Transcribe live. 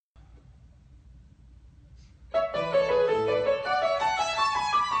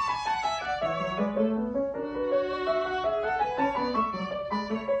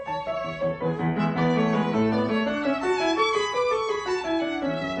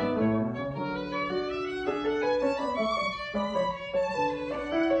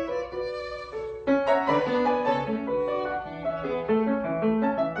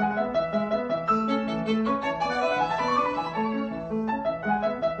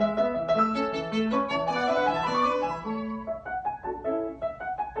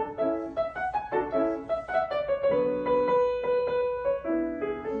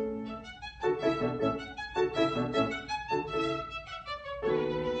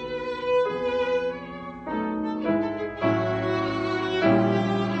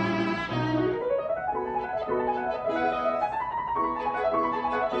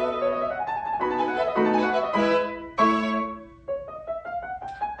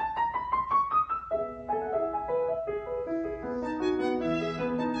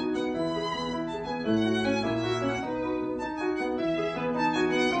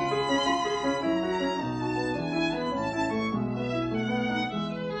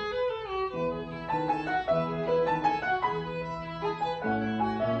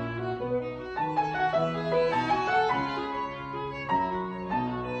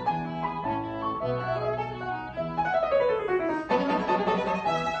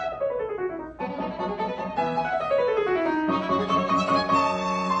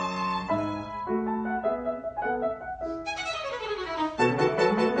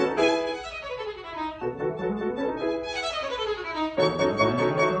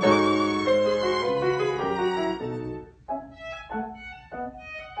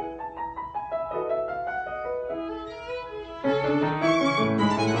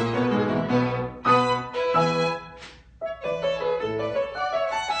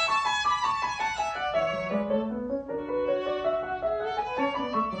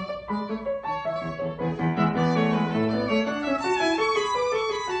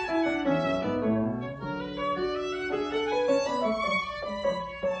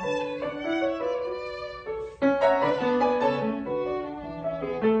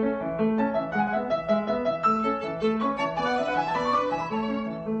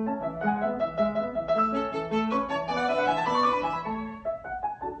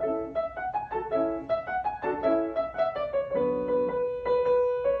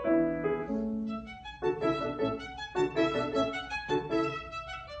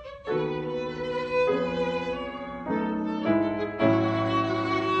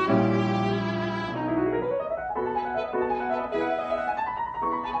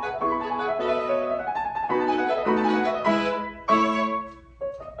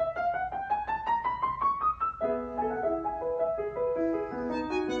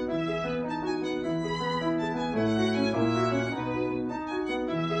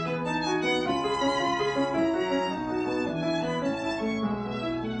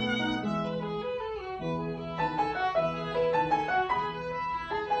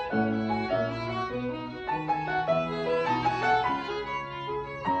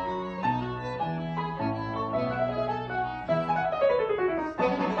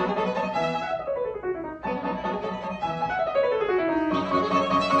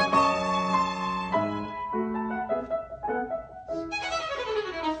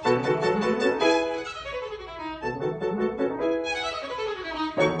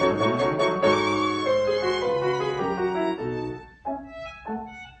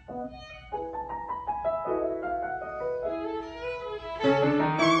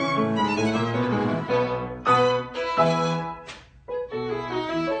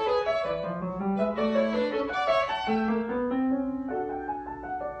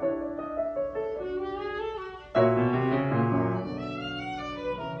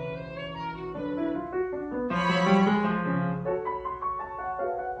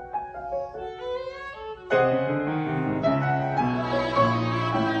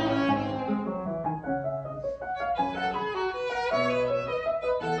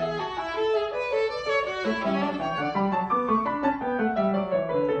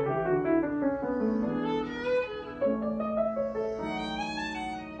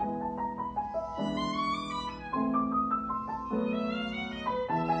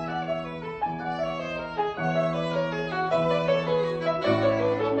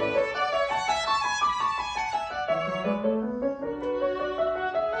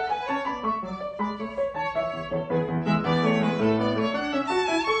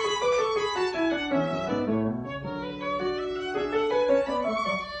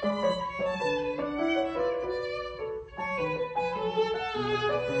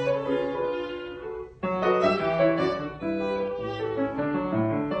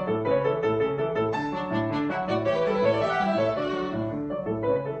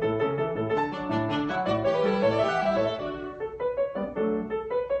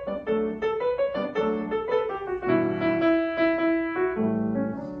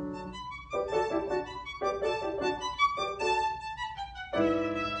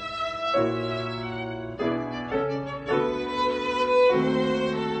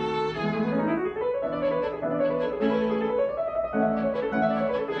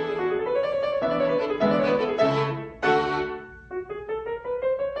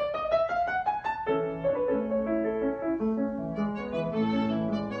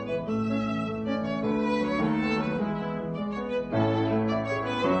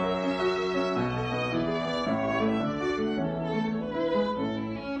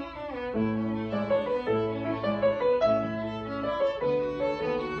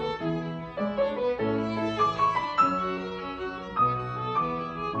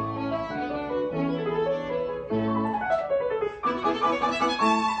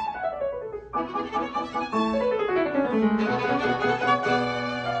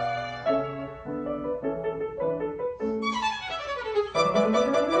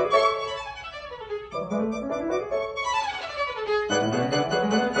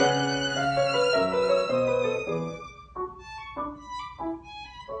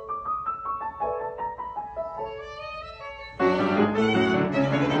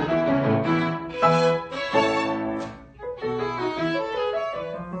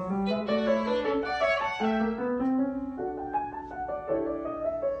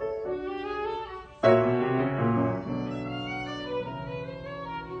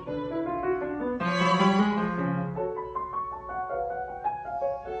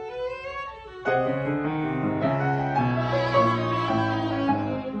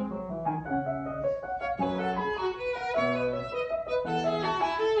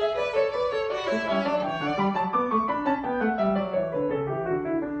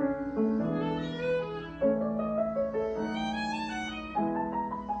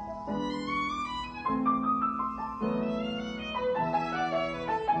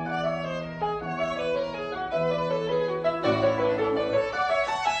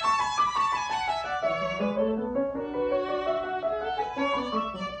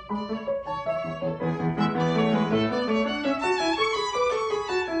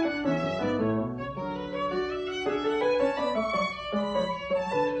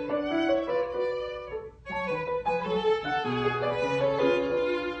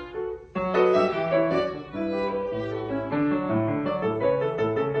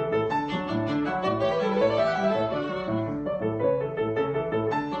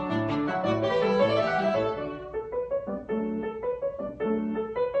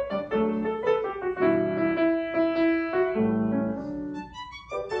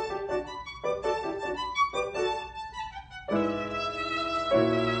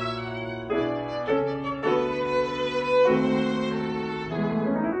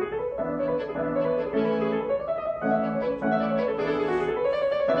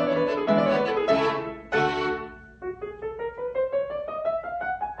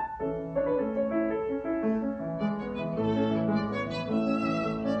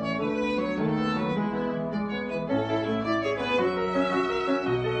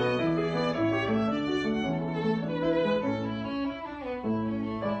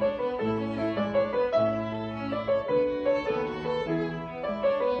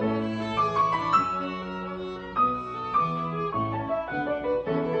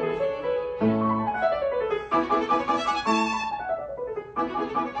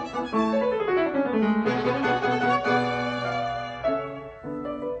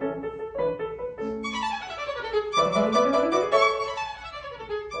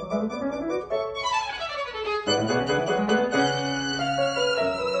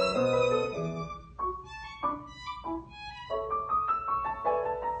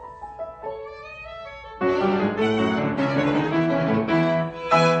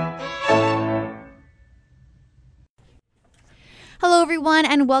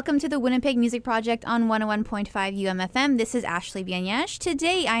and welcome to the Winnipeg Music Project on 101.5 UMFM. This is Ashley Bianyash.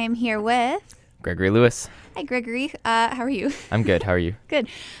 Today I am here with... Gregory Lewis. Hi, Gregory. How are you? I'm good. How are you? Good.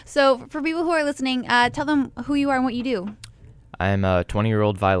 So for people who are listening, tell them who you are and what you do. I'm a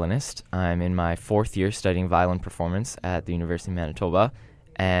 20-year-old violinist. I'm in my fourth year studying violin performance at the University of Manitoba,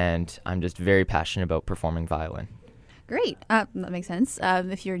 and I'm just very passionate about performing violin. Great. That makes sense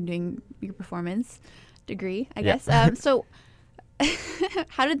if you're doing your performance degree, I guess. So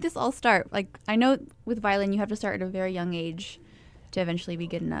how did this all start? Like, I know with violin you have to start at a very young age to eventually be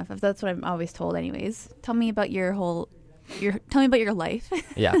good enough. That's what I'm always told anyways. Tell me about your life.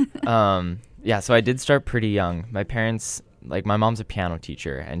 So I did start pretty young. My parents, my mom's a piano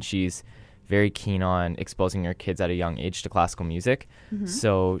teacher, and she's very keen on exposing her kids at a young age to classical music. Mm-hmm.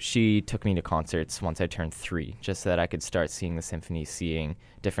 So she took me to concerts once I turned 3, just so that I could start seeing the symphony, seeing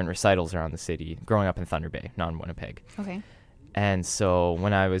different recitals around the city, growing up in Thunder Bay, not in Winnipeg. Okay. And so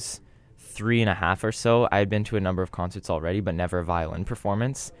when I was 3.5 or so, I had been to a number of concerts already, but never a violin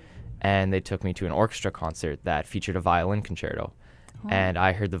performance. And they took me to an orchestra concert that featured a violin concerto. Oh. And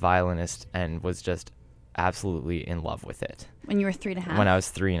I heard the violinist and was just absolutely in love with it. When you were 3.5? When I was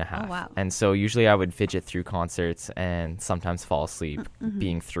 3.5. Oh, wow. And so usually I would fidget through concerts and sometimes fall asleep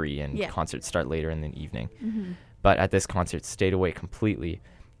being 3, and concerts start later in the evening. Mm-hmm. But at this concert, stayed awake completely.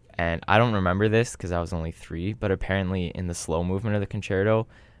 And I don't remember this because I was only 3, but apparently in the slow movement of the concerto,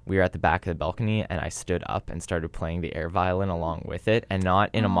 we were at the back of the balcony and I stood up and started playing the air violin along with it, and not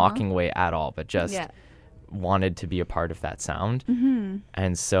in a mocking way at all, but just wanted to be a part of that sound. Mm-hmm.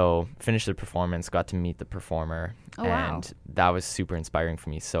 And so finished the performance, got to meet the performer, and that was super inspiring for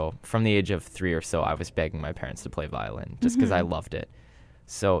me. So from the age of 3 or so, I was begging my parents to play violin just because I loved it.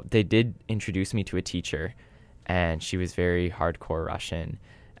 So they did introduce me to a teacher, and she was very hardcore Russian.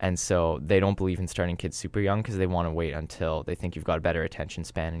 And so they don't believe in starting kids super young because they want to wait until they think you've got a better attention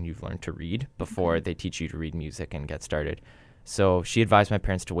span and you've learned to read before they teach you to read music and get started. So she advised my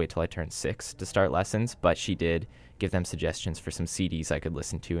parents to wait till I turned 6 to start lessons, but she did give them suggestions for some CDs I could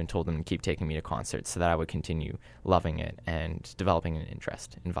listen to and told them to keep taking me to concerts so that I would continue loving it and developing an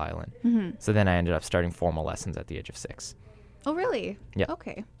interest in violin. Mm-hmm. So then I ended up starting formal lessons at the age of 6. Oh, really? Yeah.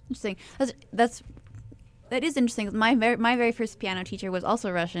 Okay. Interesting. That is interesting. My very first piano teacher was also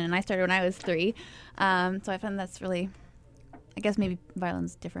Russian, and I started when I was 3. So I find that's really, I guess maybe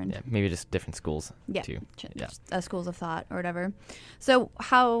violin's different. Yeah, maybe just different schools too. Schools of thought or whatever. So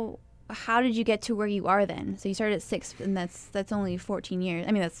how did you get to where you are then? So you started at 6, and that's only 14 years.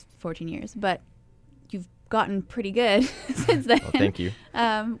 I mean, that's 14 years, but you've gotten pretty good since then. Well, thank you.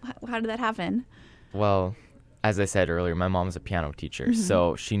 How did that happen? Well, as I said earlier, my mom's a piano teacher,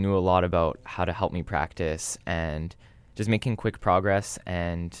 so she knew a lot about how to help me practice and just making quick progress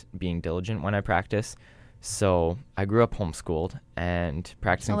and being diligent when I practice. So I grew up homeschooled, and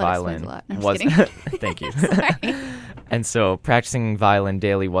practicing violin was thank you. And so practicing violin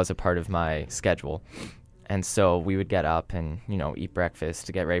daily was a part of my schedule. And so we would get up and, eat breakfast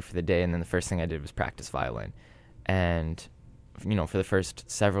to get ready for the day, and then the first thing I did was practice violin. And for the first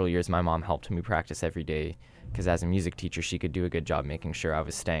several years, my mom helped me practice every day because as a music teacher, she could do a good job making sure I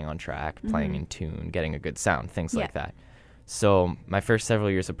was staying on track, playing in tune, getting a good sound, things like that. So my first several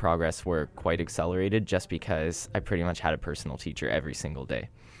years of progress were quite accelerated just because I pretty much had a personal teacher every single day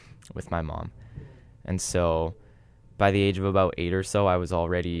with my mom. And so by the age of about 8 or so, I was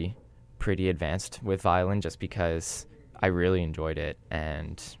already pretty advanced with violin just because I really enjoyed it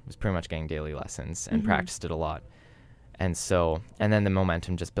and was pretty much getting daily lessons and practiced it a lot. And then the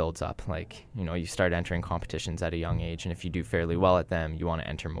momentum just builds up. You start entering competitions at a young age, and if you do fairly well at them, you want to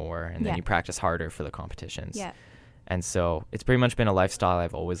enter more, and then you practice harder for the competitions. Yeah. And so it's pretty much been a lifestyle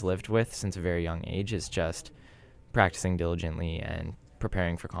I've always lived with since a very young age, is just practicing diligently and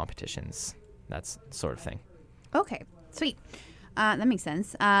preparing for competitions, that sort of thing. Okay, sweet. That makes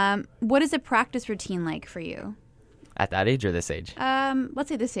sense. What is a practice routine like for you? At that age or this age? Let's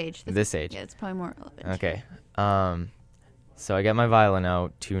say this age. This age? Yeah, it's probably more relevant. Okay. So I get my violin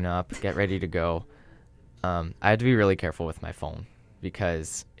out, tune up, get ready to go. I had to be really careful with my phone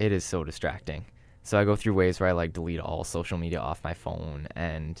because it is so distracting. So I go through waves where I delete all social media off my phone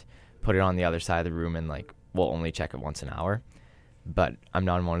and put it on the other side of the room and will only check it once an hour. But I'm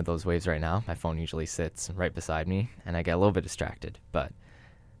not in one of those waves right now. My phone usually sits right beside me and I get a little bit distracted, but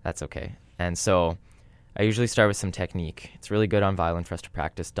that's okay. And so I usually start with some technique. It's really good on violin for us to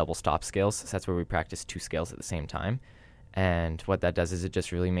practice double stop scales. So that's where we practice 2 scales at the same time. And what that does is it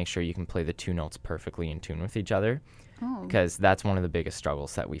just really makes sure you can play the 2 notes perfectly in tune with each other. Because that's one of the biggest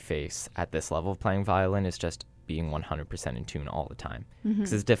struggles that we face at this level of playing violin, is just being 100% in tune all the time.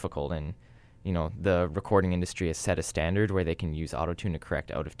 Because it's difficult, and the recording industry has set a standard where they can use autotune to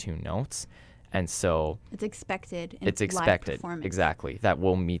correct out-of-tune notes. And so it's expected in it's live expected, performance. exactly, that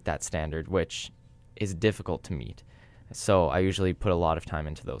we'll meet that standard, which is difficult to meet. So I usually put a lot of time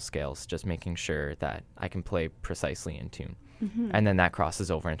into those scales, just making sure that I can play precisely in tune. Mm-hmm. And then that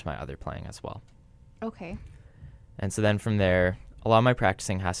crosses over into my other playing as well. Okay. And so then from there, a lot of my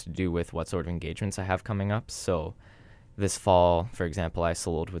practicing has to do with what sort of engagements I have coming up. So this fall, for example, I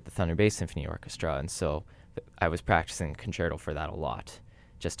soloed with the Thunder Bay Symphony Orchestra, and so I was practicing concerto for that a lot,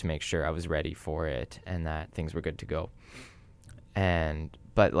 just to make sure I was ready for it and that things were good to go.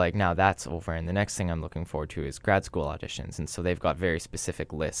 But like now that's over, and the next thing I'm looking forward to is grad school auditions. And so they've got very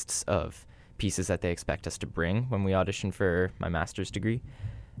specific lists of pieces that they expect us to bring when we audition for my master's degree.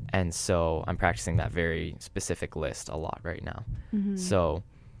 And so I'm practicing that very specific list a lot right now. Mm-hmm. So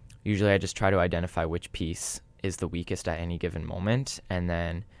usually I just try to identify which piece is the weakest at any given moment and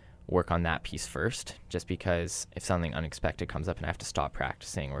then work on that piece first, just because if something unexpected comes up and I have to stop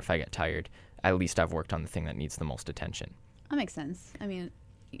practicing, or if I get tired, at least I've worked on the thing that needs the most attention. That makes sense. I mean,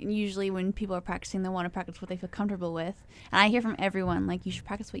 usually when people are practicing, they want to practice what they feel comfortable with. And I hear from everyone, like, you should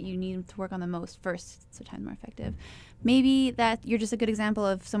practice what you need to work on the most first, so time's more effective. Maybe that you're just a good example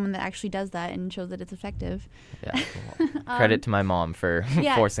of someone that actually does that and shows that it's effective. Yeah. Well, credit to my mom for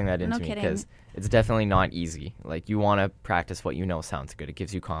forcing that into me, because it's definitely not easy. Like, you want to practice what you know sounds good. It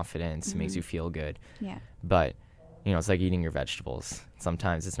gives you confidence. Mm-hmm. It makes you feel good. Yeah. But, it's like eating your vegetables.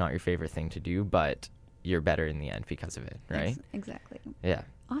 Sometimes it's not your favorite thing to do, but you're better in the end because of it, right? Exactly. Yeah.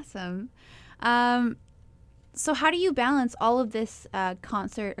 Awesome. So how do you balance all of this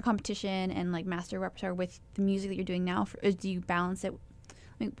competition and like master repertoire with the music that you're doing now? Do you balance it?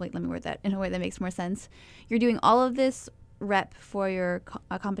 Let me word that in a way that makes more sense. You're doing all of this rep for your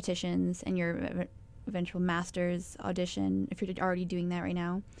competitions and your eventual master's audition, if you're already doing that right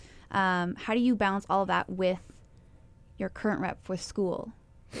now. How do you balance all of that with your current rep for school?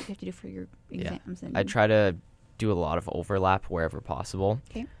 What you have to do for your exams? I try to do a lot of overlap wherever possible.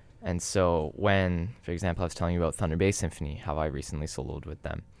 Okay. And so when, for example, I was telling you about Thunder Bay Symphony, how I recently soloed with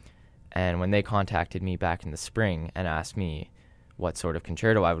them. And when they contacted me back in the spring and asked me what sort of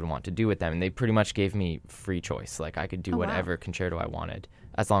concerto I would want to do with them, and they pretty much gave me free choice. Like, I could do whatever concerto I wanted,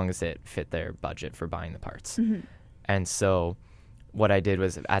 as long as it fit their budget for buying the parts. Mm-hmm. And so what I did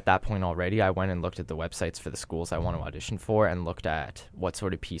was, at that point already, I went and looked at the websites for the schools I want to audition for and looked at what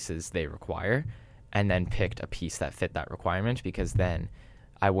sort of pieces they require, and then picked a piece that fit that requirement, because then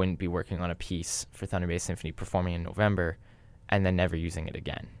I wouldn't be working on a piece for Thunder Bay Symphony performing in November and then never using it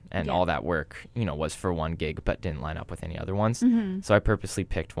again. And all that work, was for one gig but didn't line up with any other ones. Mm-hmm. So I purposely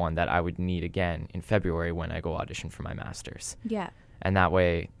picked one that I would need again in February when I go audition for my master's. Yeah. And that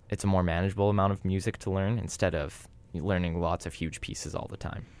way it's a more manageable amount of music to learn instead of learning lots of huge pieces all the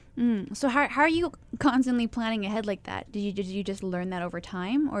time. So how are you constantly planning ahead like that? Did you just learn that over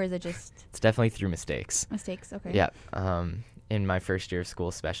time, or is it just It's definitely through mistakes. mistakes? Okay. Yeah. In my first year of school,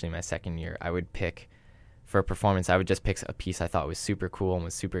 especially my second year, I would pick, for a performance, I would just pick a piece I thought was super cool and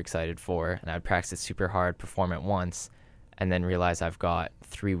was super excited for, and I would practice it super hard, perform it once, and then realize I've got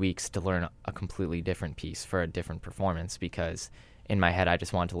 3 weeks to learn a completely different piece for a different performance, because in my head I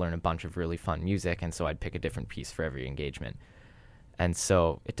just wanted to learn a bunch of really fun music, and so I'd pick a different piece for every engagement. And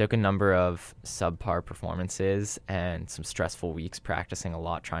so it took a number of subpar performances and some stressful weeks practicing a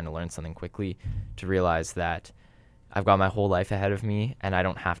lot, trying to learn something quickly, to realize that I've got my whole life ahead of me and I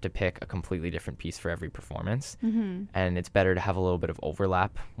don't have to pick a completely different piece for every performance. Mm-hmm. And it's better to have a little bit of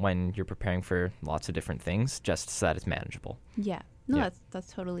overlap when you're preparing for lots of different things, just so that it's manageable. Yeah. No, Yeah.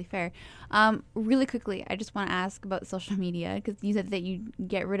 that's totally fair. Really quickly, I just want to ask about social media, because you said that you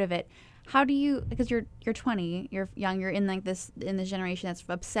get rid of it. How do you? Because you're 20, you're young, you're in this generation that's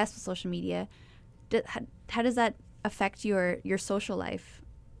obsessed with social media. How does that affect your social life?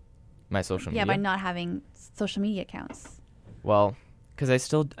 My social media? Yeah, by not having social media accounts. Well, because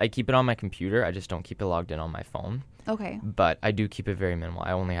I keep it on my computer. I just don't keep it logged in on my phone. Okay. But I do keep it very minimal.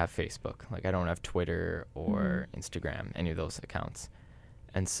 I only have Facebook. Like, I don't have Twitter or Instagram, any of those accounts.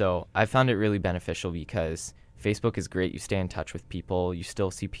 And so I found it really beneficial, because Facebook is great. You stay in touch with people. You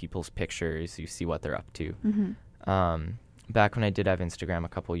still see people's pictures. You see what they're up to. Mm-hmm. Back when I did have Instagram a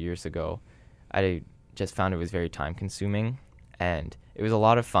couple years ago, I just found it was very time consuming, and it was a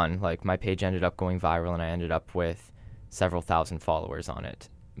lot of fun. Like, my page ended up going viral and I ended up with several thousand followers on it.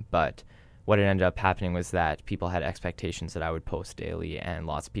 But what had ended up happening was that people had expectations that I would post daily, and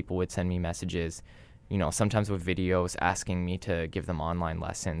lots of people would send me messages, sometimes with videos asking me to give them online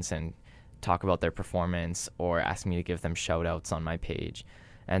lessons and talk about their performance, or asking me to give them shout outs on my page.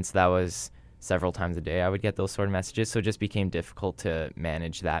 And so that was several times a day I would get those sort of messages. So it just became difficult to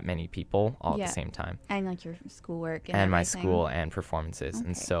manage that many people all at the same time. And like your schoolwork and my school and performances. Okay.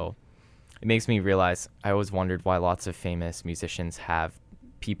 And so it makes me realize I always wondered why lots of famous musicians have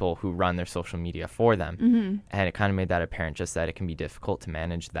people who run their social media for them. Mm-hmm. And it kind of made that apparent, just that it can be difficult to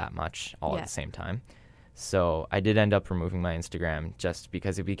manage that much all at the same time. So I did end up removing my Instagram just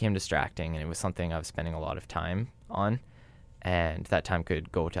because it became distracting and it was something I was spending a lot of time on, and that time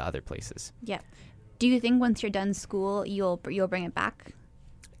could go to other places. Yeah. Do you think once you're done school, you'll bring it back?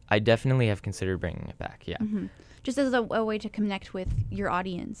 I definitely have considered bringing it back, yeah. Mm-hmm. Just as a way to connect with your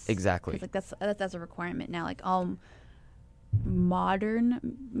audience. Exactly. 'Cause, like that's a requirement now. Like modern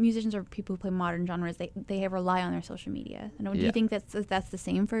musicians or people who play modern genres, they rely on their social media. Do you think that's the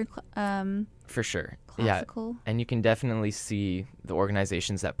same for for sure. classical? Yeah. And you can definitely see the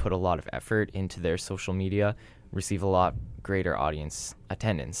organizations that put a lot of effort into their social media receive a lot greater audience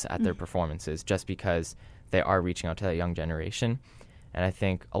attendance at their performances, just because they are reaching out to that young generation. And I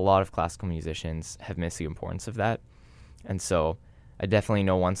think a lot of classical musicians have missed the importance of that. And so I definitely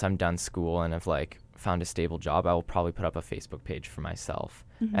know once I'm done school and have found a stable job, I will probably put up a Facebook page for myself.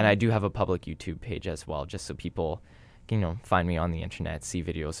 Mm-hmm. And I do have a public YouTube page as well, just so people can, find me on the internet, see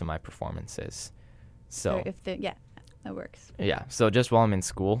videos of my performances. So that works. Yeah. So just while I'm in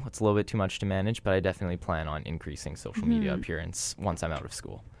school, it's a little bit too much to manage, but I definitely plan on increasing social media appearance once I'm out of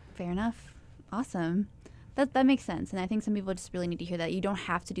school. Fair enough. Awesome. That makes sense. And I think some people just really need to hear that you don't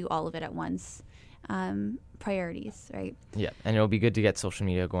have to do all of it at once. Priorities, right? Yeah. And it'll be good to get social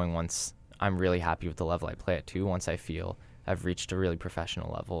media going once I'm really happy with the level I play at too. Once I feel I've reached a really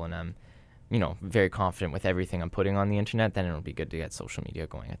professional level and I'm, very confident with everything I'm putting on the internet, then it'll be good to get social media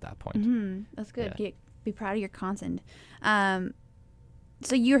going at that point. Mm-hmm. That's good. Yeah. Be proud of your content.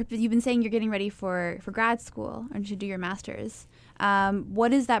 So you've been saying you're getting ready for grad school or to do your master's.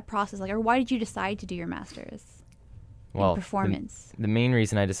 What is that process like, or why did you decide to do your master's in performance? The main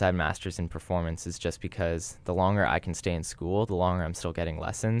reason I decided master's in performance is just because the longer I can stay in school, the longer I'm still getting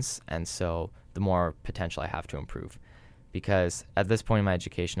lessons, and so the more potential I have to improve. Because at this point in my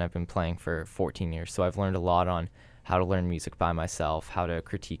education, I've been playing for 14 years, so I've learned a lot on how to learn music by myself, how to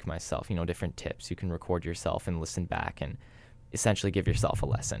critique myself, different tips. You can record yourself and listen back and essentially give yourself a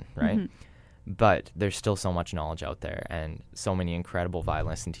lesson, right? Mm-hmm. But there's still so much knowledge out there and so many incredible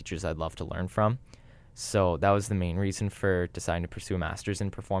violinists and teachers I'd love to learn from. So that was the main reason for deciding to pursue a master's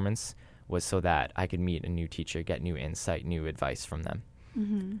in performance, was so that I could meet a new teacher, get new insight, new advice from them.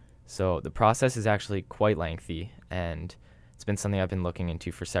 Mm-hmm. So the process is actually quite lengthy, and it's been something I've been looking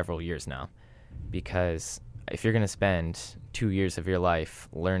into for several years now, because if you're going to spend 2 years of your life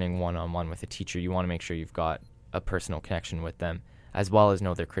learning one-on-one with a teacher, you want to make sure you've got a personal connection with them, as well as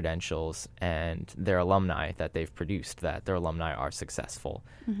know their credentials and their alumni that they've produced, that their alumni are successful,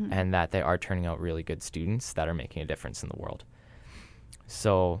 and that they are turning out really good students that are making a difference in the world.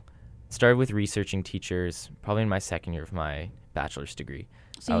 So started with researching teachers probably in my second year of my bachelor's degree.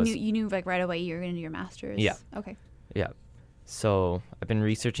 So you knew right away you were going to do your master's? Yeah. Okay. Yeah. So I've been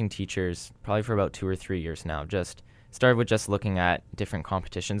researching teachers probably for about 2 or 3 years now. Just started with just looking at different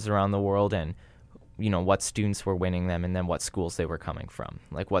competitions around the world and, what students were winning them, and then what schools they were coming from.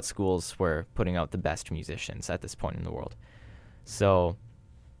 Like what schools were putting out the best musicians at this point in the world. So,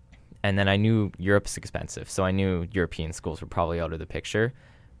 and then I knew Europe's expensive, so I knew European schools were probably out of the picture.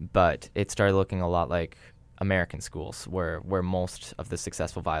 But it started looking a lot like American schools, where most of the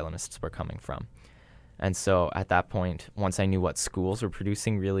successful violinists were coming from. And so at that point, once I knew what schools were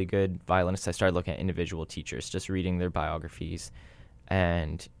producing really good violinists, I started looking at individual teachers, just reading their biographies.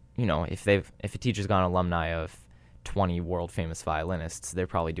 And, if a teacher's got an alumni of 20 world famous violinists, they're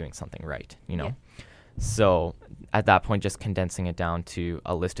probably doing something right, Yeah. So at that point, just condensing it down to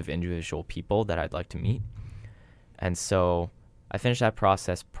a list of individual people that I'd like to meet. And so I finished that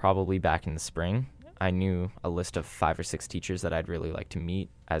process probably back in the spring. I knew a list of 5 or 6 teachers that I'd really like to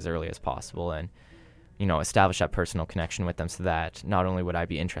meet as early as possible and, establish that personal connection with them, so that not only would I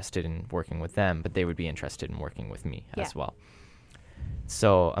be interested in working with them, but they would be interested in working with me as well.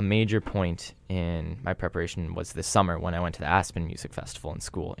 So a major point in my preparation was this summer when I went to the Aspen Music Festival in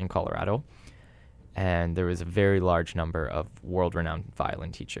school in Colorado. And there was a very large number of world-renowned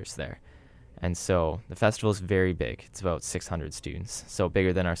violin teachers there. And so the festival is very big. It's about 600 students, so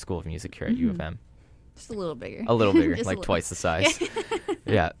bigger than our School of Music here at U of M. Just a little bigger. A little bigger, like twice the size.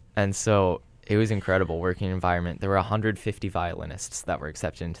 Yeah. And so it was incredible working environment. There were 150 violinists that were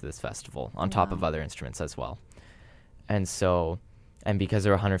accepted into this festival, on top of other instruments as well. And so And because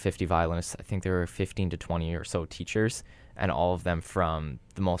there were 150 violinists, I think there were 15 to 20 or so teachers, and all of them from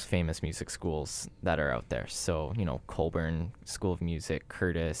the most famous music schools that are out there. So, Colburn School of Music,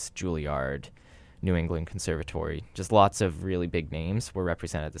 Curtis, Juilliard, New England Conservatory, just lots of really big names were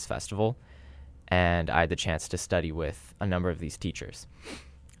represented at this festival. And I had the chance to study with a number of these teachers.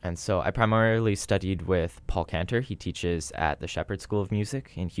 And so I primarily studied with Paul Cantor. He teaches at the Shepherd School of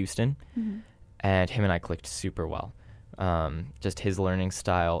Music in Houston. Mm-hmm. And him and I clicked super well. Just his learning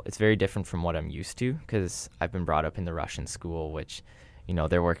style, it's very different from what I'm used to, because I've been brought up in the Russian school, which,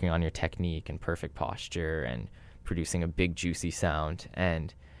 they're working on your technique and perfect posture and producing a big, juicy sound.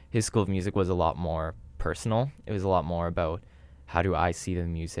 And his School of Music was a lot more personal. It was a lot more about how do I see the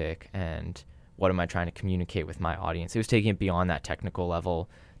music and what am I trying to communicate with my audience. It was taking it beyond that technical level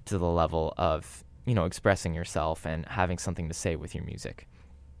to the level of, expressing yourself and having something to say with your music,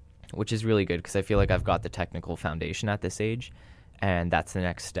 which is really good because I feel like I've got the technical foundation at this age, and that's the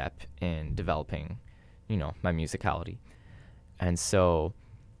next step in developing, my musicality. And so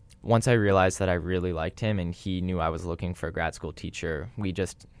once I realized that I really liked him and he knew I was looking for a grad school teacher, we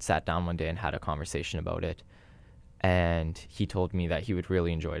just sat down one day and had a conversation about it. And he told me that he would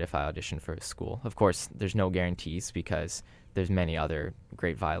really enjoy it if I auditioned for his school. Of course, there's no guarantees because there's many other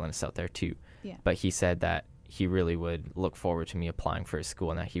great violinists out there too. Yeah. But he said that he really would look forward to me applying for his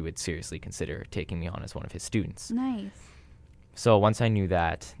school and that he would seriously consider taking me on as one of his students. Nice. So once I knew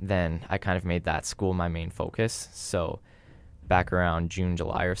that, then I kind of made that school my main focus. So back around June,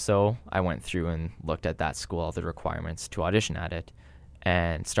 July or so, I went through and looked at that school, all the requirements to audition at it,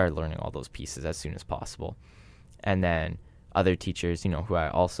 and started learning all those pieces as soon as possible. And then other teachers, who I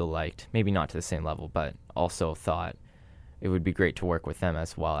also liked, maybe not to the same level, but also thought it would be great to work with them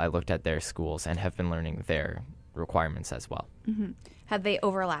as well. I looked at their schools and have been learning their requirements as well. Mm-hmm. Had they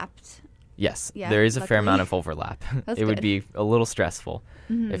overlapped? Yes, yeah, there is a fair amount of overlap. It would be a little stressful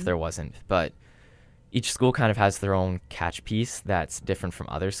if there wasn't. But each school kind of has their own catch piece that's different from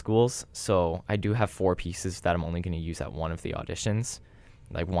other schools. So I do have 4 pieces that I'm only going to use at one of the auditions,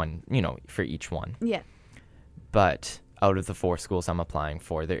 like one, for each one. Yeah. But out of the 4 schools I'm applying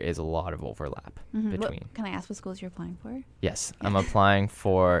for, there is a lot of overlap between. Can I ask what schools you're applying for? Yes, I'm applying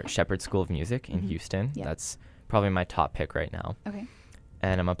for Shepherd School of Music in Houston. Yeah. That's probably my top pick right now. Okay.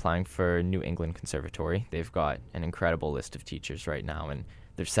 And I'm applying for New England Conservatory. They've got an incredible list of teachers right now, and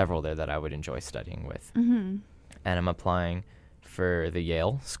there's several there that I would enjoy studying with. Mm-hmm. And I'm applying for the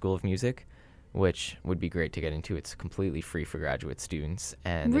Yale School of Music, which would be great to get into. It's completely free for graduate students,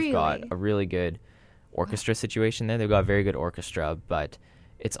 and they've got a really good orchestra situation there. They've got a very good orchestra, but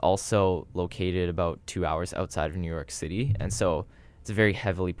it's also located about 2 hours outside of New York City, and so it's a very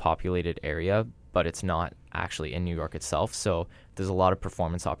heavily populated area, but it's not actually in New York itself. So there's a lot of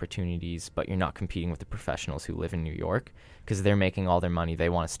performance opportunities, but you're not competing with the professionals who live in New York because they're making all their money. They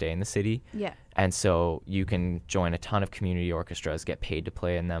want to stay in the city. Yeah. And so you can join a ton of community orchestras, get paid to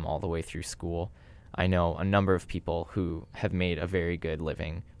play in them all the way through school. I know a number of people who have made a very good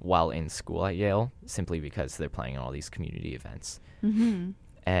living while in school at Yale simply because they're playing in all these community events. Mm-hmm.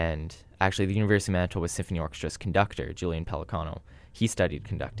 And actually, the University of Manitoba Symphony Orchestra's conductor, Julian Pellicano, he studied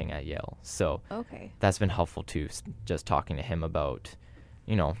conducting at Yale. So that's been helpful too, just talking to him about,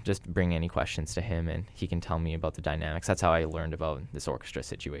 just bring any questions to him and he can tell me about the dynamics. That's how I learned about this orchestra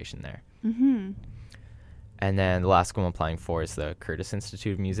situation there. Mm-hmm. And then the last school I'm applying for is the Curtis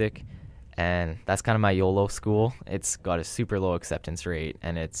Institute of Music. And that's kind of my YOLO school. It's got a super low acceptance rate,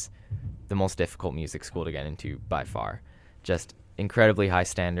 and it's the most difficult music school to get into by far. Just incredibly high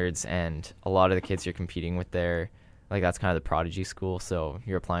standards, and a lot of the kids you're competing with there, like that's kind of the prodigy school, so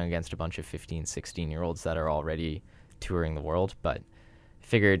you're applying against a bunch of 15, 16-year-olds that are already touring the world. But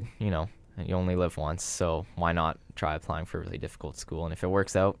figured, you only live once, so why not try applying for a really difficult school? And if it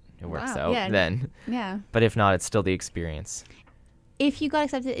works out, it works out then. Yeah. But if not, it's still the experience. If you got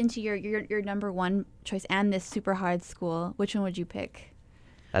accepted into your number one choice and this super hard school, which one would you pick?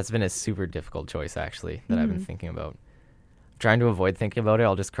 That's been a super difficult choice, actually, that I've been thinking about. I'm trying to avoid thinking about it.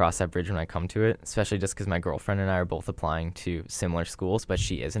 I'll just cross that bridge when I come to it, especially just because my girlfriend and I are both applying to similar schools, but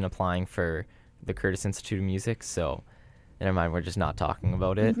she isn't applying for the Curtis Institute of Music, so never mind, we're just not talking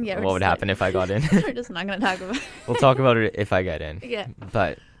about it. What would happen if I got in? We're just not going to talk about it. We'll talk about it if I get in. Yeah.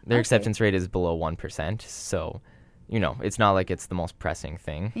 But their acceptance rate is below 1%, so it's not like it's the most pressing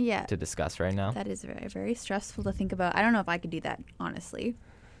thing to discuss right now. That is very, very stressful to think about. I don't know if I could do that, honestly.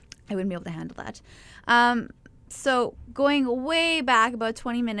 I wouldn't be able to handle that. So going way back about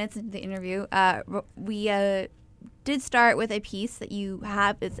 20 minutes into the interview, we did start with a piece that you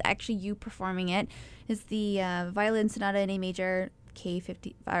have. It's actually you performing it. It's the Violin Sonata in A Major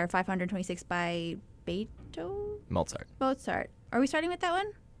K50 or 526 by Beethoven? Mozart. Are we starting with that one?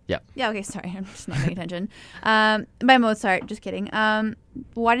 Yeah. Yeah, okay, sorry. I'm just not paying attention. By Mozart, just kidding.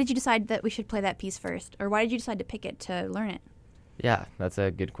 Why did you decide that we should play that piece first? Or why did you decide to pick it to learn it? Yeah, that's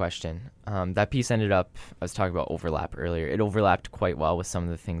a good question. That piece ended up, I was talking about overlap earlier. It overlapped quite well with some of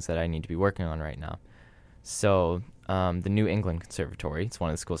the things that I need to be working on right now. So the New England Conservatory, it's one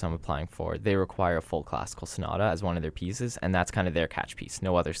of the schools I'm applying for, they require a full classical sonata as one of their pieces, and that's kind of their catch piece.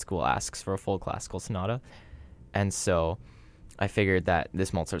 No other school asks for a full classical sonata. And so I figured that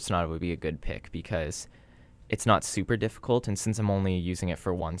this Mozart sonata would be a good pick because it's not super difficult, and since I'm only using it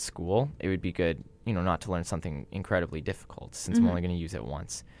for one school, it would be good, not to learn something incredibly difficult since I'm only going to use it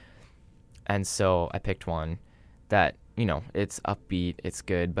once. And so I picked one that, it's upbeat, it's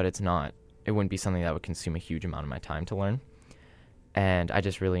good, but it wouldn't be something that would consume a huge amount of my time to learn. And I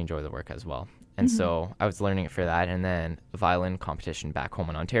just really enjoy the work as well. And so I was learning it for that, and then a violin competition back home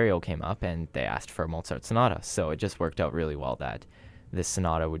in Ontario came up, and they asked for a Mozart sonata. So it just worked out really well that this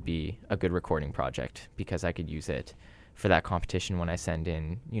sonata would be a good recording project because I could use it for that competition when I send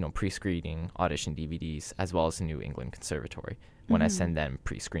in, pre-screening audition DVDs, as well as the New England Conservatory when I send them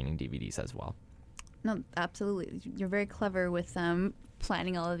pre-screening DVDs as well. No, absolutely. You're very clever with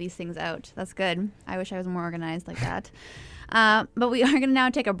planning all of these things out. That's good. I wish I was more organized like that. But we are going to now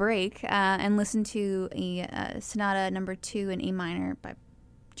take a break and listen to a Sonata number 2 in A minor by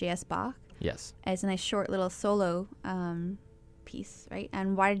J.S. Bach. Yes. It's a nice short little solo piece, right?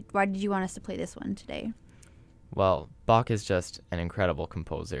 And why did you want us to play this one today? Well, Bach is just an incredible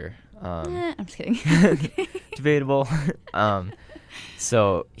composer. I'm just kidding. Debatable.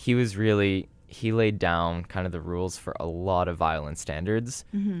 So he laid down kind of the rules for a lot of violin standards,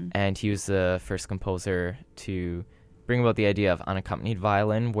 and he was the first composer to bring about the idea of unaccompanied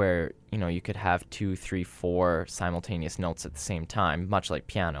violin, where you could have 2, 3, 4 simultaneous notes at the same time, much like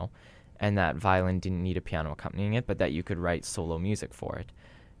piano, and that violin didn't need a piano accompanying it, but that you could write solo music for it.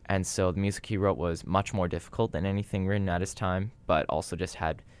 And so the music he wrote was much more difficult than anything written at his time, but also just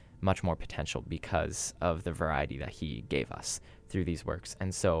had much more potential because of the variety that he gave us through these works.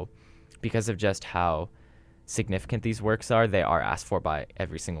 And so because of just how significant these works are, they are asked for by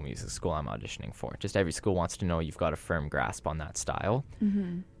every single music school I'm auditioning for. Just every school wants to know you've got a firm grasp on that style.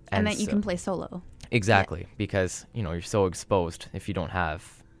 And that you can play solo. Exactly, because, you're so exposed. If you don't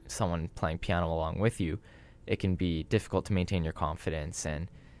have someone playing piano along with you, it can be difficult to maintain your confidence, and,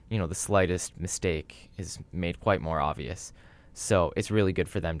 the slightest mistake is made quite more obvious. So it's really good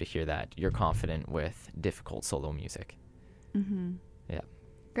for them to hear that you're confident with difficult solo music. Yeah.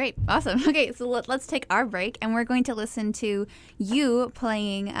 Great. Awesome. Okay, so let's take our break, and we're going to listen to you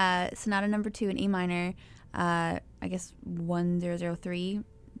playing Sonata number 2 in A minor, I guess 1003,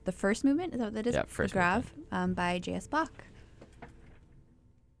 the first movement, is that what that is? Yeah, first the Grave, by J.S. Bach.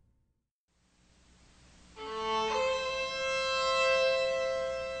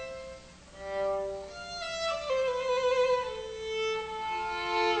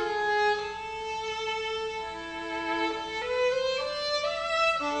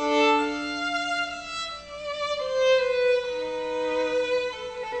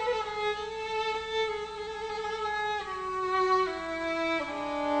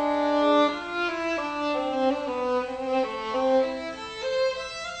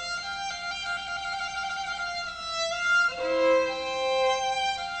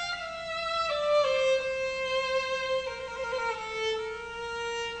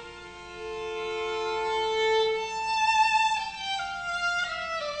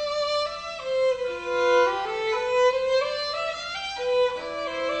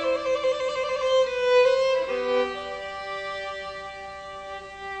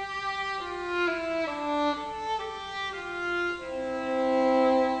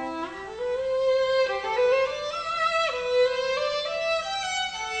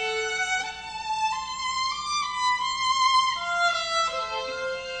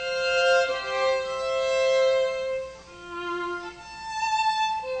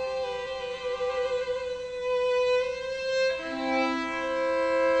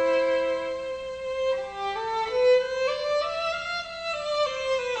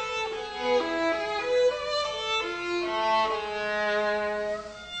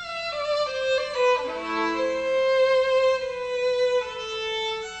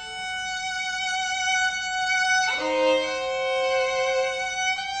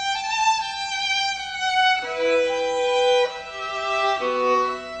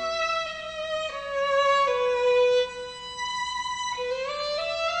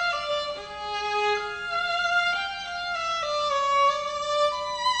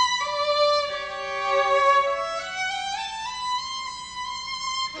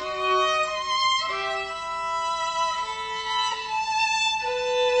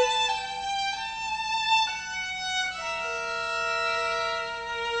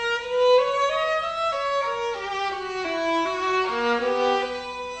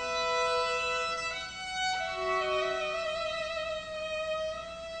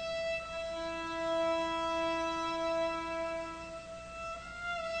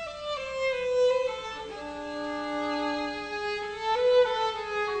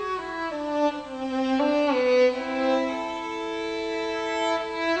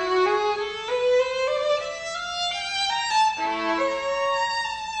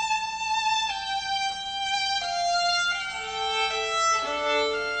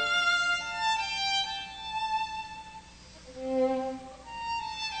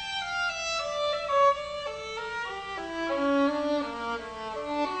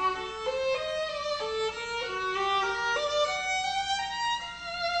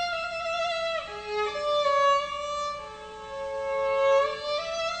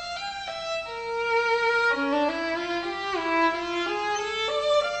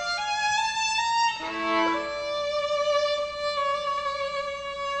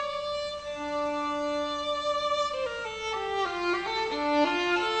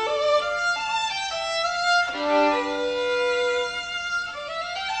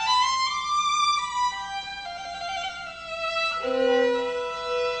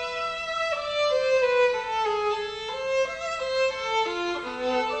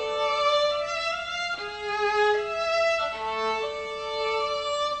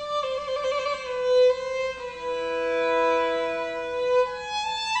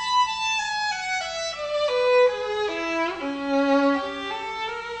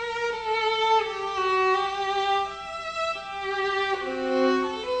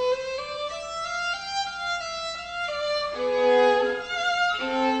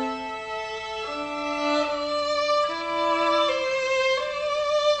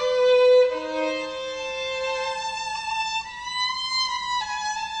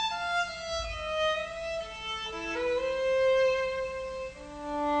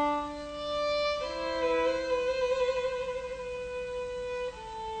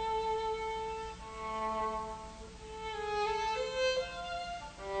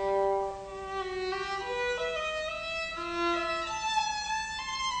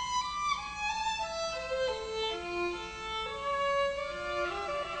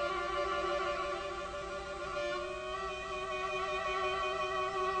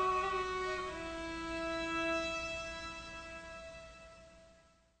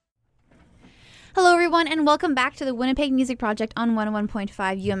 everyone, and welcome back to the Winnipeg Music Project on 101.5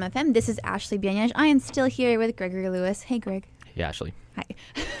 UMFM. This is Ashley Bianyaj. I am still here with Gregory Lewis. Hey, Greg. Hey, Ashley. Hi.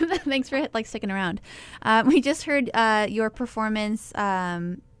 Thanks for sticking around. We just heard your performance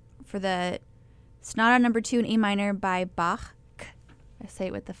for the Sonata No. 2 in A minor by Bach. I say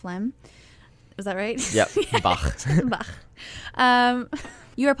it with the phlegm. Was that right? Yep, Bach. Bach.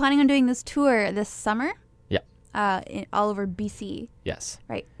 You are planning on doing this tour this summer? Yeah. All over BC. Yes.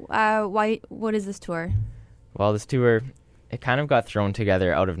 Right. Why? What is this tour? Well, this tour, it kind of got thrown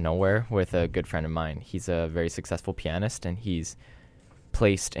together out of nowhere with a good friend of mine. He's a very successful pianist, and he's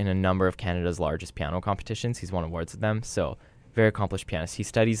placed in a number of Canada's largest piano competitions. He's won awards with them, so very accomplished pianist. He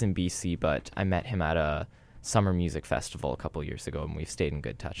studies in BC, but I met him at a summer music festival a couple years ago, and we've stayed in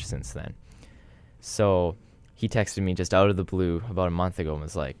good touch since then. So he texted me just out of the blue about a month ago and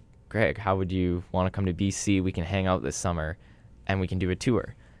was like, Greg, how would you want to come to BC? We can hang out this summer and we can do a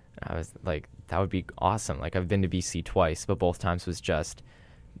tour. And I was like, that would be awesome. Like, I've been to BC twice, but both times was just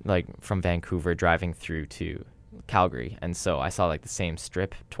like from Vancouver driving through to Calgary. And so I saw like the same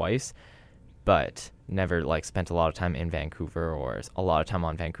strip twice, but never like spent a lot of time in Vancouver or a lot of time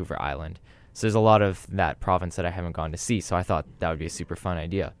on Vancouver Island. So there's a lot of that province that I haven't gone to see. So I thought that would be a super fun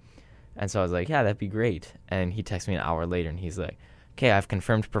idea. And so I was like, yeah, that'd be great. And he texted me an hour later and he's like, okay, I've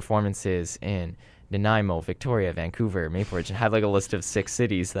confirmed performances in Nanaimo, Victoria, Vancouver, Maple Ridge, and had like a list of 6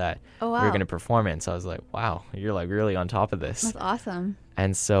 cities that we were going to perform in. So I was like, wow, you're like really on top of this. That's awesome.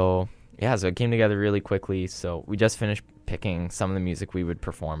 And so, yeah, so it came together really quickly. So we just finished picking some of the music we would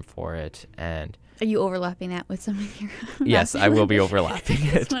perform for it. And are you overlapping that with some of your yes, I will be overlapping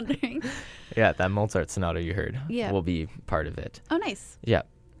it. Just wondering. Yeah, that Mozart sonata you heard will be part of it. Oh, nice. Yeah.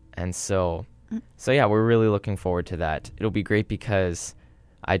 And so yeah, we're really looking forward to that. It'll be great because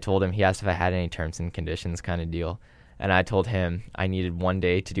I told him, he asked if I had any terms and conditions kind of deal. And I told him I needed one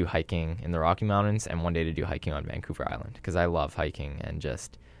day to do hiking in the Rocky Mountains and one day to do hiking on Vancouver Island because I love hiking and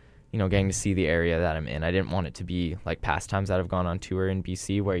just, you know, getting to see the area that I'm in. I didn't want it to be like past times that I've gone on tour in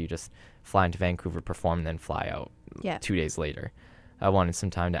BC where you just fly into Vancouver, perform, and then fly out 2 days later. I wanted some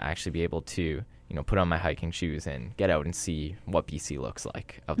time to actually be able to, you know, put on my hiking shoes and get out and see what BC looks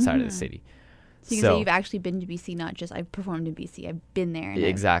like outside of the city. So you can say you've actually been to BC, not just I've performed in BC. I've been there. And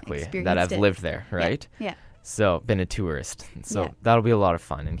exactly. That I've lived there, right? Yeah. So been a tourist. So that'll be a lot of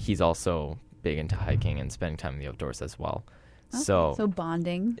fun. And he's also big into hiking and spending time in the outdoors as well. Okay. So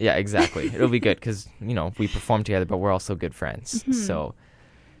bonding. Yeah, exactly. It'll be good because, you know, we perform together, but we're also good friends. Mm-hmm. So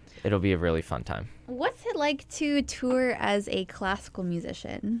it'll be a really fun time. What's it like to tour as a classical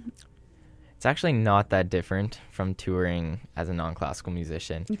musician? It's actually not that different from touring as a non-classical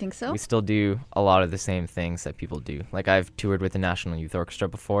musician. You think so? We still do a lot of the same things that people do. Like, I've toured with the National Youth Orchestra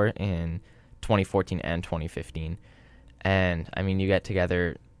before in 2014 and 2015. And, I mean, you get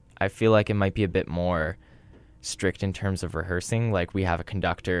together, I feel like it might be a bit more strict in terms of rehearsing. Like, we have a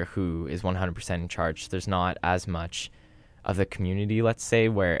conductor who is 100% in charge. There's not as much of the community, let's say,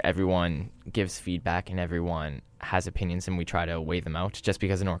 where everyone gives feedback and everyone has opinions and we try to weigh them out, just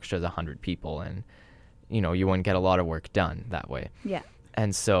because an orchestra is 100 people and, you know, you wouldn't get a lot of work done that way. Yeah.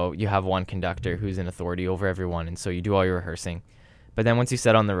 And so you have one conductor who's an authority over everyone, and so you do all your rehearsing. But then once you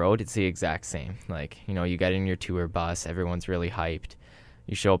set on the road, it's the exact same. Like, you know, you get in your tour bus, everyone's really hyped.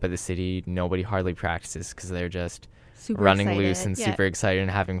 You show up at the city, nobody hardly practices because they're just super running excited. loose and super excited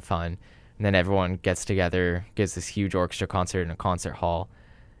and having fun. And then everyone gets together, gives this huge orchestra concert in a concert hall.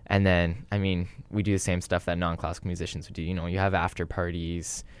 And then, I mean, we do the same stuff that non-classical musicians would do. You know, you have after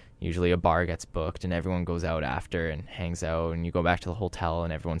parties. Usually a bar gets booked and everyone goes out after and hangs out. And you go back to the hotel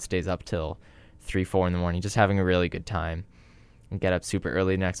and everyone stays up till 3, 4 in the morning, just having a really good time. And get up super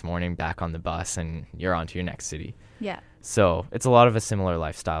early the next morning, back on the bus, and you're on to your next city. Yeah. So it's a lot of a similar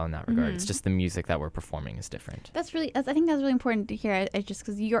lifestyle in that regard. Mm-hmm. It's just the music that we're performing is different. I think that's really important to hear. It's just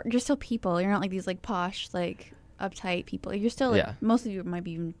because you're still people. You're not like these like posh, like uptight people. You're still like, most of you might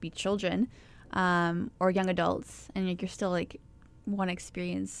even be children or young adults, and you're still like want to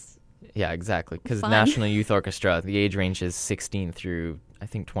experience. Yeah, exactly. Because National Youth Orchestra, the age range is 16 through I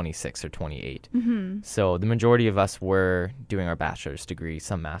think 26 or 28. Mm-hmm. So the majority of us were doing our bachelor's degree,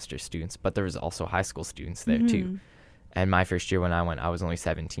 some master's students, but there was also high school students there too. And my first year when I went, I was only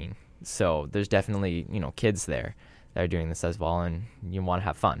 17. So there's definitely, you know, kids there that are doing this as well, and you want to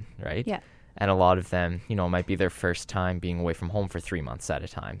have fun, right? Yeah. And a lot of them, you know, might be their first time being away from home for 3 months at a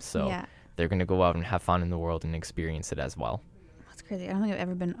time. So they're going to go out and have fun in the world and experience it as well. That's crazy. I don't think I've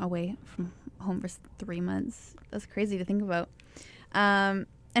ever been away from home for 3 months. That's crazy to think about. And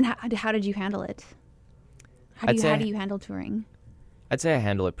how did you handle it? How do you handle touring? I'd say I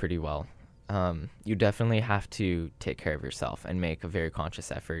handle it pretty well. You definitely have to take care of yourself and make a very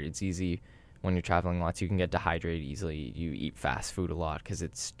conscious effort. It's easy when you're traveling lots, you can get dehydrated easily. You eat fast food a lot because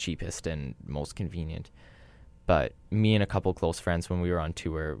it's cheapest and most convenient. But me and a couple close friends, when we were on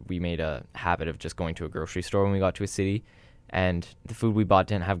tour, we made a habit of just going to a grocery store when we got to a city. And the food we bought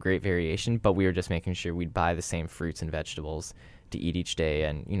didn't have great variation, but we were just making sure we'd buy the same fruits and vegetables to eat each day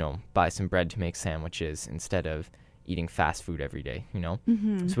and, buy some bread to make sandwiches instead of eating fast food every day,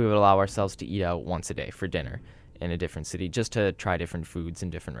 Mm-hmm. So we would allow ourselves to eat out once a day for dinner in a different city just to try different foods in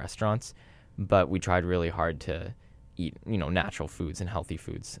different restaurants. But we tried really hard to eat, natural foods and healthy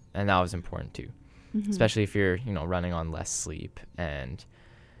foods. And that was important too, especially if you're, running on less sleep and,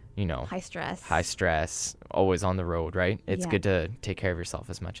 High stress, always on the road, right? It's Yeah. good to take care of yourself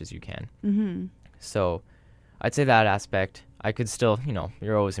as much as you can. Mm-hmm. So I'd say that aspect, I could still,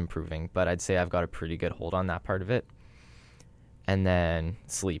 you're always improving, but I'd say I've got a pretty good hold on that part of it. And then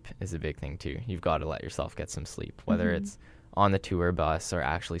sleep is a big thing too. You've got to let yourself get some sleep, whether it's on the tour bus or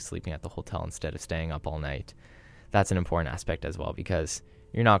actually sleeping at the hotel instead of staying up all night. That's an important aspect as well, because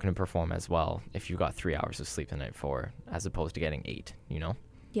you're not going to perform as well if you've got 3 hours of sleep the night before as opposed to getting 8,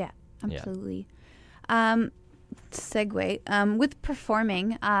 Yeah, absolutely. Segue. With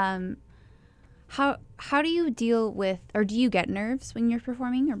performing, how do you deal with, or do you get nerves when you're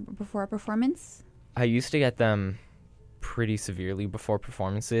performing or before a performance? I used to get them pretty severely before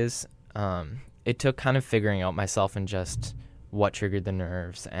performances. It took kind of figuring out myself and just what triggered the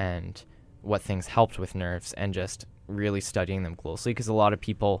nerves and what things helped with nerves and just really studying them closely, because a lot of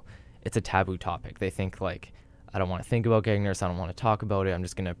people, it's a taboo topic. They think like, I don't want to think about getting nervous. I don't want to talk about it. I'm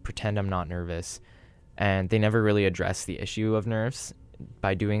just going to pretend I'm not nervous. And they never really address the issue of nerves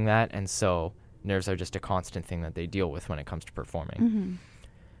by doing that. And so nerves are just a constant thing that they deal with when it comes to performing.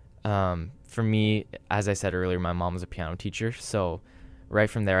 For me, as I said earlier, my mom was a piano teacher. So right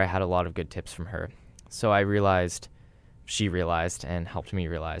from there, I had a lot of good tips from her. So she realized and helped me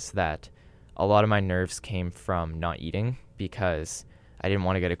realize that a lot of my nerves came from not eating, because I didn't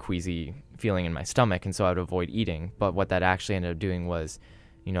want to get a queasy feeling in my stomach, and so I would avoid eating. But what that actually ended up doing was,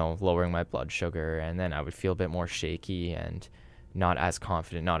 lowering my blood sugar, and then I would feel a bit more shaky and not as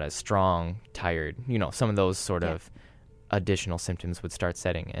confident, not as strong, tired. Some of those sort of additional symptoms would start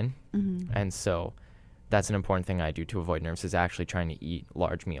setting in. And so that's an important thing I do to avoid nerves, is actually trying to eat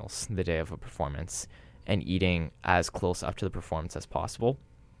large meals the day of a performance and eating as close up to the performance as possible.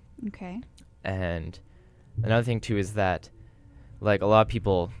 Okay. And another thing too is that, like, a lot of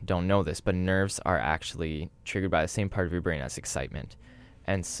people don't know this, but nerves are actually triggered by the same part of your brain as excitement.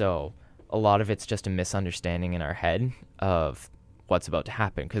 And so a lot of it's just a misunderstanding in our head of what's about to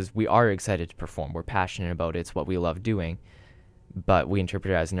happen, because we are excited to perform. We're passionate about it. It's what we love doing. But we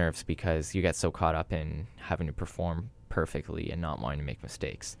interpret it as nerves because you get so caught up in having to perform perfectly and not wanting to make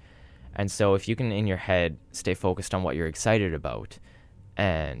mistakes. And so if you can, in your head, stay focused on what you're excited about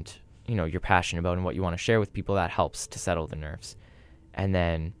and, you're passionate about and what you want to share with people, that helps to settle the nerves. And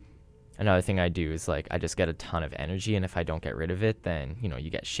then another thing I do is, like, I just get a ton of energy, and if I don't get rid of it, then, you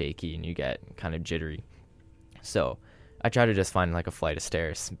get shaky and you get kind of jittery. So I try to just find, like, a flight of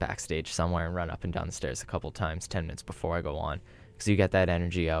stairs backstage somewhere and run up and down the stairs a couple times 10 minutes before I go on, because you get that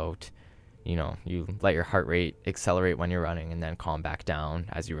energy out. You let your heart rate accelerate when you're running and then calm back down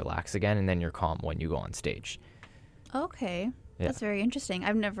as you relax again, and then you're calm when you go on stage. Okay. Yeah. That's very interesting.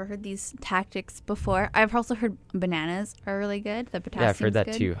 I've never heard these tactics before. I've also heard bananas are really good. The potassium. Yeah, I've heard that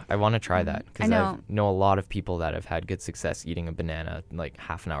good. too. I want to try that, I because know. I know a lot of people that have had good success eating a banana like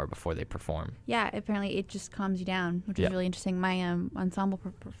half an hour before they perform. Yeah, apparently it just calms you down, which is really interesting. My ensemble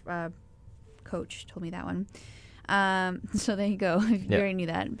coach told me that one. So there you go. You already knew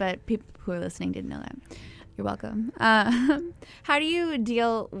that, but people who are listening didn't know that. You're welcome. How do you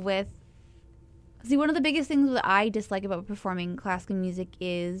deal with... See, one of the biggest things that I dislike about performing classical music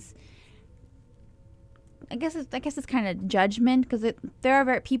is... I guess it's kind of judgment, because there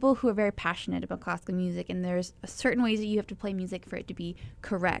are people who are very passionate about classical music, and there's certain ways that you have to play music for it to be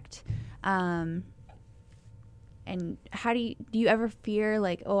correct. And how do you ever fear,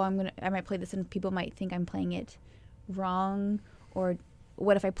 like, oh, I might play this and people might think I'm playing it wrong, or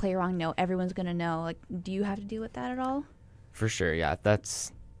what if I play wrong? No, everyone's gonna know. Like, do you have to deal with that at all? For sure, yeah.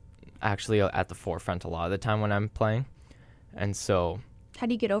 That's actually at the forefront a lot of the time when I'm playing. And so How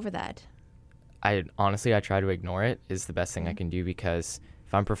do you get over that? I try to ignore it is the best thing I can do, because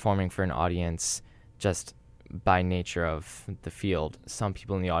if I'm performing for an audience, just by nature of the field, some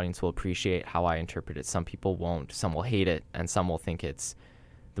people in the audience will appreciate how I interpret it. Some people won't. Some will hate it, and some will think it's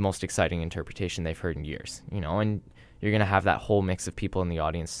the most exciting interpretation they've heard in years, and you're going to have that whole mix of people in the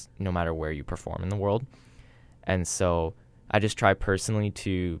audience no matter where you perform in the world. And so I just try personally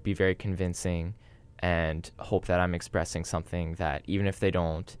to be very convincing and hope that I'm expressing something that, even if they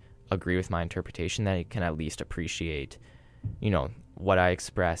don't agree with my interpretation, then he can at least appreciate, what I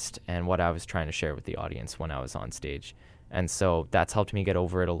expressed and what I was trying to share with the audience when I was on stage. And so that's helped me get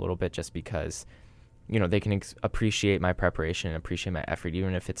over it a little bit, just because, they can appreciate my preparation and appreciate my effort,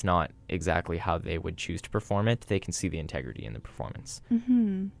 even if it's not exactly how they would choose to perform it. They can see the integrity in the performance.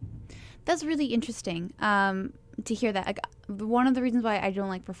 Mm-hmm. That's really interesting to hear that. One of the reasons why I don't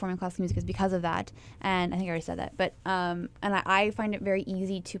like performing classical music is because of that. And I think I already said that. But and I find it very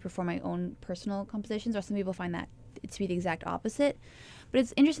easy to perform my own personal compositions, or some people find that to be the exact opposite. But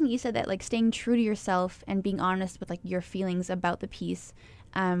it's interesting that you said that, like, staying true to yourself and being honest with, like, your feelings about the piece.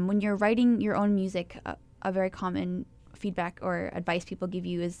 When you're writing your own music, a very common feedback or advice people give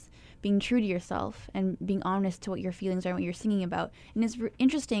you is being true to yourself and being honest to what your feelings are and what you're singing about. And it's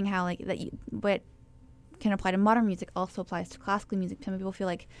interesting how, like, what can apply to modern music also applies to classical music. Some people feel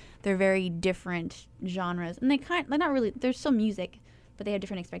like they're very different genres, and they're not really. They're still music, but they have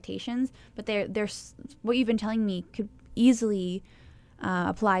different expectations. But they're what you've been telling me could easily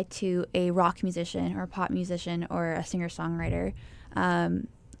apply to a rock musician or a pop musician or a singer-songwriter.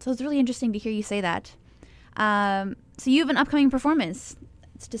 So it's really interesting to hear you say that. So you have an upcoming performance.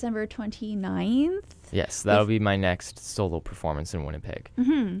 It's December 29th. Yes, that'll be my next solo performance in Winnipeg.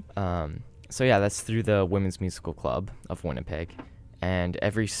 Mm-hmm. So yeah, that's through the Women's Musical Club of Winnipeg. And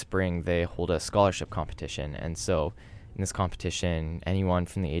every spring they hold a scholarship competition. And so in this competition, anyone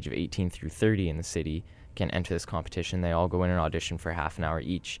from the age of 18 through 30 in the city can enter this competition. They all go in and audition for half an hour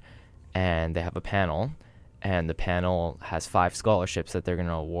each. And they have a panel. And the panel has 5 scholarships that they're going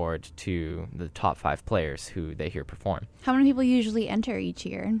to award to the top 5 players who they hear perform. How many people usually enter each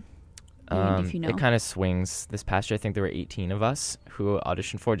year? If you know. It kind of swings. This past year, I think there were 18 of us who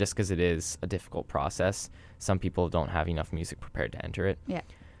auditioned for, just because it is a difficult process. Some people don't have enough music prepared to enter it. Yeah.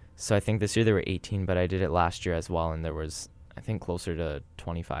 So I think this year there were 18, but I did it last year as well, and there was, I think, closer to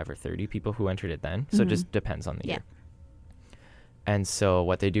 25 or 30 people who entered it then. So it just depends on the year. And so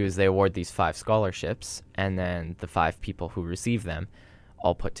what they do is they award these 5 scholarships, and then the 5 people who receive them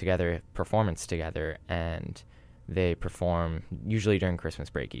all put together a performance together, and they perform usually during Christmas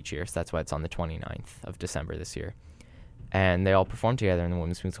break each year. So that's why it's on the 29th of December this year. And they all perform together, and the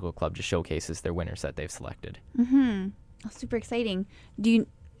Women's Musical Club just showcases their winners that they've selected. Mm-hmm. Oh, super exciting.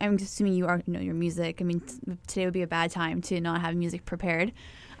 I'm assuming you already know your music. I mean, today would be a bad time to not have music prepared.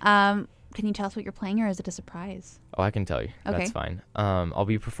 Can you tell us what you're playing, or is it a surprise? Oh, I can tell you. Okay. That's fine. I'll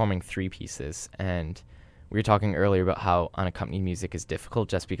be performing 3 pieces, and we were talking earlier about how unaccompanied music is difficult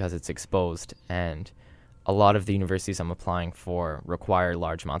just because it's exposed, and a lot of the universities I'm applying for require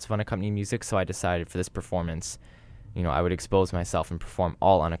large amounts of unaccompanied music, so I decided for this performance, I would expose myself and perform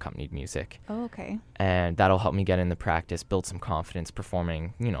all unaccompanied music. Oh, okay. And that'll help me get in the practice, build some confidence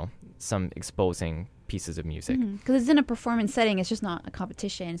performing, some exposing pieces of music. Because it's in a performance setting, it's just not a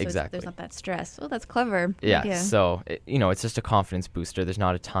competition, so Exactly. there's not that stress. Oh, that's clever. Yeah, idea. so, it's just a confidence booster. There's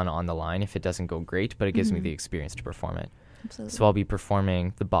not a ton on the line if it doesn't go great, but it gives me the experience to perform it. Absolutely. So I'll be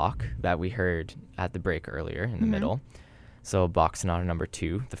performing the Bach that we heard at the break earlier in the middle. So Bach Sonata No.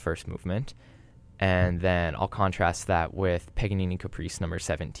 2, the first movement. And then I'll contrast that with Paganini Caprice No.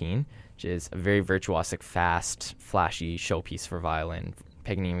 17, which is a very virtuosic, fast, flashy showpiece for violin.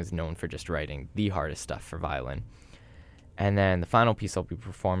 Paganini was known for just writing the hardest stuff for violin. And then the final piece I'll be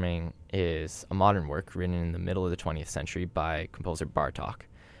performing is a modern work written in the middle of the 20th century by composer Bartók.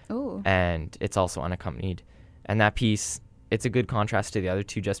 Oh. And it's also unaccompanied. And that piece, it's a good contrast to the other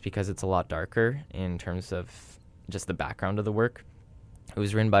two just because it's a lot darker in terms of just the background of the work. It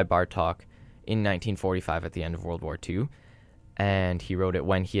was written by Bartók in 1945 at the end of World War II. And he wrote it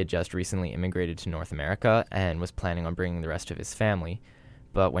when he had just recently immigrated to North America and was planning on bringing the rest of his family.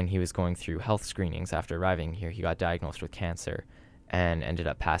 But when he was going through health screenings after arriving here, he got diagnosed with cancer and ended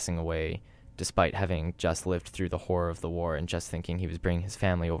up passing away despite having just lived through the horror of the war and just thinking he was bringing his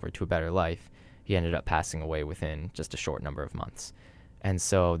family over to a better life. He ended up passing away within just a short number of months. And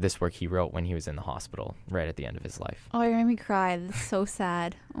so this work he wrote when he was in the hospital, right at the end of his life. Oh, you made me cry. That's so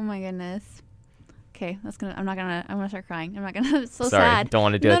sad. Oh my goodness. Okay, I'm gonna start crying. I'm not gonna. It's so Sorry, sad. Don't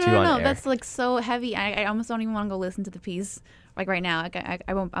want to do that to you on air. No, that's like so heavy. I almost don't even want to go listen to the piece like right now.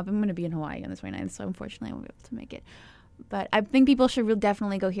 I won't. I'm gonna be in Hawaii on the 29th, so unfortunately I won't be able to make it. But I think people should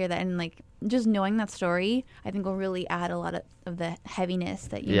definitely go hear that, and like just knowing that story, I think will really add a lot of the heaviness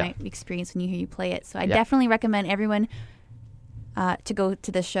that you might experience when you hear you play it. So I definitely recommend everyone to go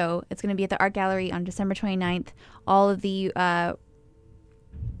to this show. It's going to be at the Art Gallery on December 29th. All of the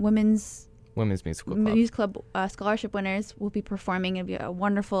Women's Music Club scholarship winners will be performing. It'll be a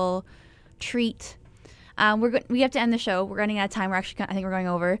wonderful treat. We have to end the show. We're running out of time. I think we're going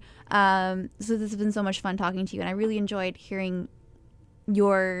over. So this has been so much fun talking to you, and I really enjoyed hearing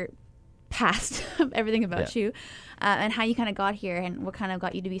your past everything about you, and how you kind of got here and what kind of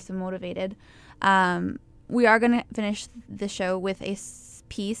got you to be so motivated. We are going to finish the show with a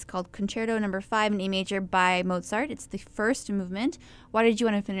piece called Concerto Number 5 in A major by Mozart. It's the first movement. Why did you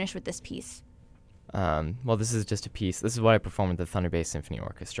want to finish with this piece? Well, this is just a piece. This is what I performed with the Thunder Bay Symphony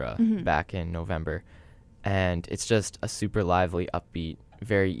Orchestra back in November. And it's just a super lively, upbeat,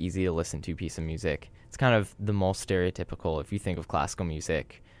 very easy to listen to piece of music. It's kind of the most stereotypical if you think of classical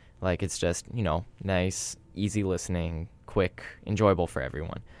music. Like, it's just, nice, easy listening, quick, enjoyable for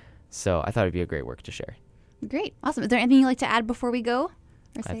everyone. So I thought it'd be a great work to share. Great. Awesome. Is there anything you'd like to add before we go?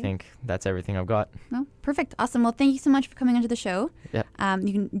 I think that's everything I've got. No, perfect. Awesome. Well, thank you so much for coming onto the show. Yeah.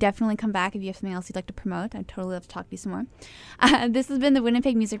 You can definitely come back if you have something else you'd like to promote. I'd totally love to talk to you some more. This has been the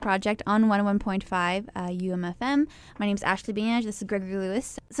Winnipeg Music Project on 101.5 UMFM. My name's Ashley Bainage. This is Gregory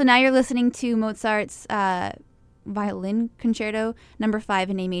Lewis. So now you're listening to Mozart's Violin Concerto Number 5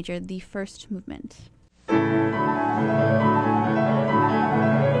 in A major, the first movement.